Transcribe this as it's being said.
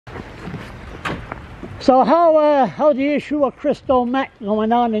So how the issue of crystal meth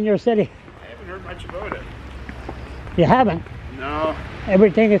going on in your city? I haven't heard much about it. You haven't? No.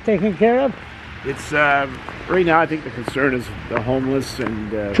 Everything is taken care of? It's right now. I think the concern is the homeless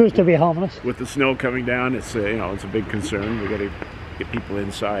and Choose to be homeless. with the snow coming down. It's you know, it's a big concern. We got to get people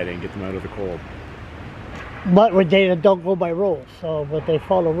inside and get them out of the cold. But they don't go by rules, so but they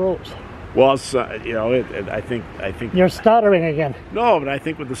follow rules. Well, it's, you know, I think You're stuttering again. no, but I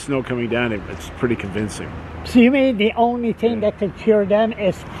think with the snow coming down, it's pretty convincing. So you mean the only thing that could cure them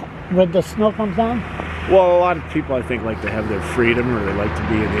is when the snow comes down? Well, a lot of people I think like to have their freedom, or they like to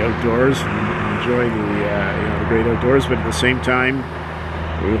be in the outdoors and enjoy the you know, the great outdoors. But at the same time,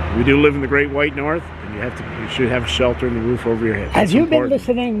 we do live in the Great White North, and you should have shelter and the roof over your head. Have That's you important. been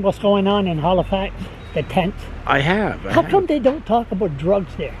listening what's going on in Halifax, the tents? I have. How come they don't talk about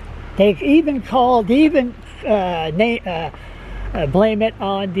drugs there? They even blame it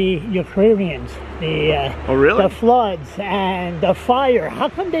on the Ukrainians, Oh, really? the floods and the fire. How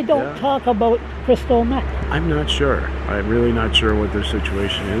come they don't talk about crystal meth? I'm not sure. I'm really not sure what their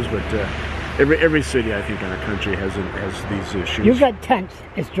situation is, but every city I think in our country has these issues. You got tents,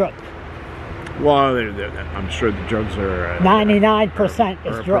 it's drugs. Well, I'm sure the drugs are 99%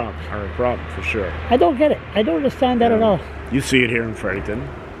 is drugs. Are a problem for sure. I don't get it. I don't understand that at all. You see it here in Fredericton.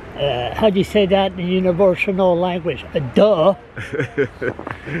 How do you say that in universal language? Duh.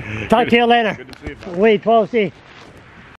 Talk to you later. Good to see you, pal. Oui, toi aussi.